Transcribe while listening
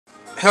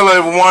Hello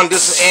everyone,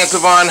 this is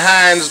Antoine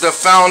Hines, the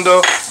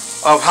founder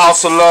of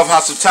House of Love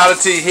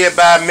Hospitality,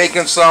 hereby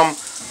making some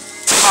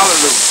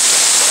callaloo.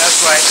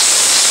 That's right,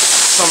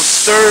 some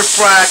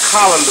stir-fried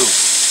callaloo.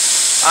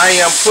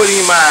 I am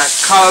putting my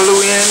callaloo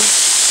in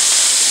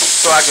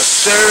so I can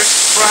stir it,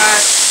 fry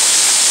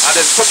it. I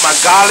just put my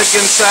garlic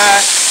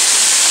inside.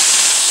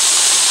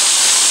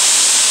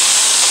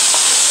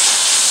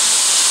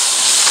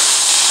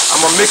 I'm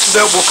going to mix it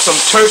up with some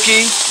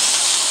turkey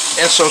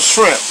and some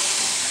shrimp.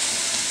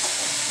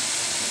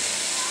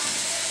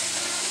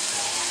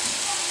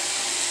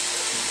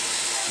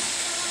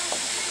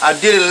 I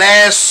did it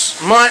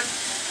last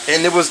month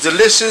and it was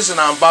delicious, and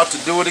I'm about to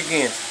do it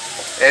again,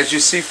 as you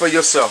see for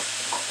yourself.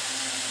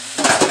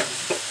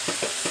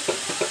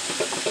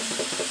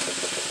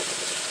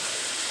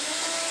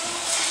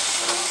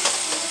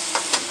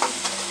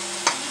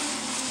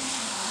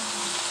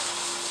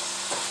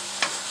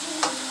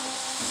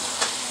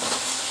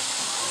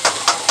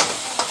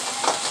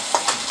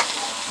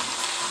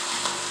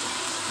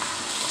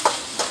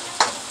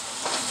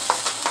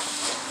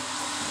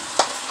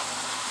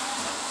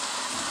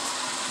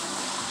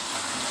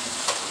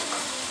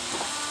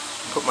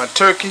 Put my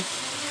turkey.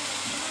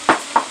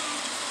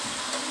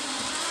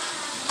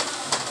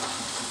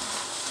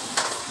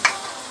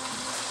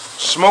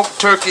 Smoked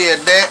turkey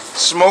at that,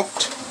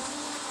 smoked.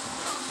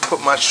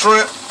 Put my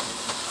shrimp.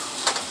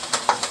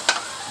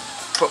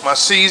 Put my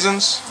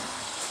seasons.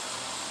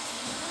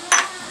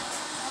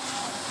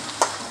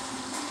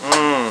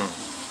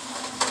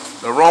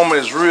 The aroma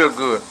is real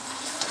good.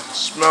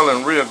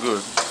 Smelling real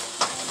good.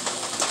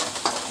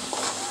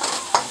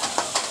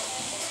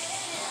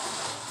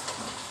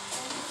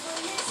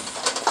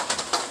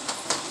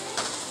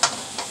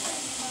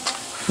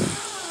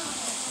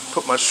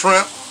 Put my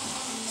shrimp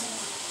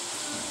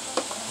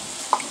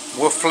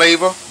with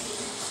flavor.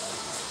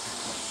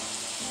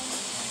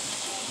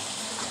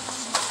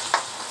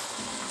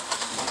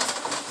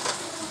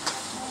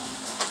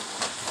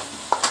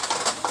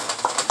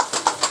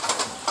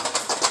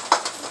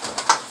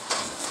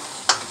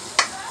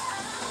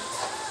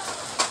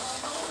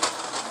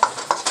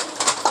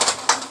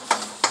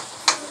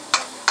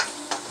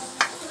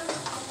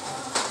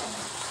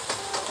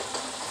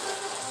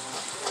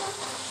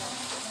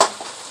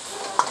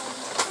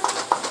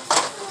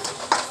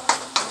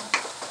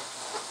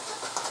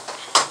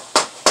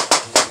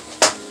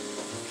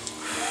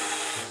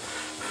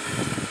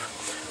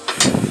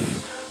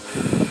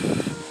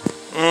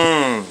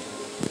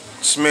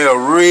 Smell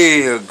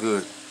real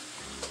good.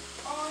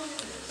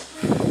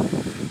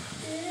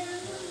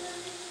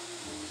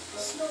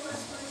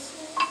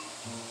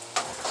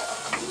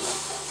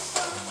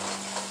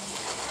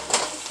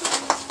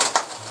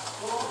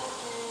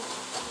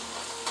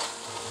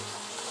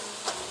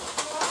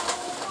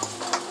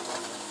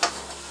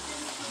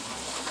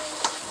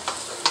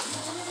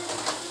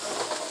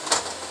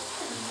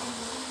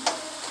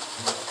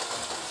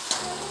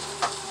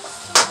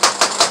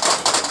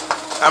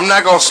 I'm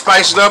not going to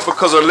spice it up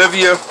because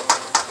Olivia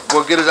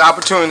will get an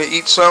opportunity to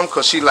eat some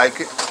because she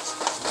like it.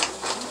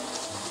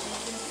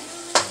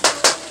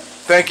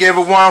 Thank you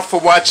everyone for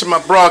watching my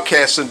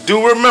broadcast, and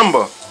do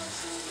remember,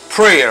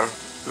 prayer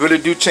really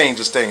do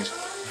changes things.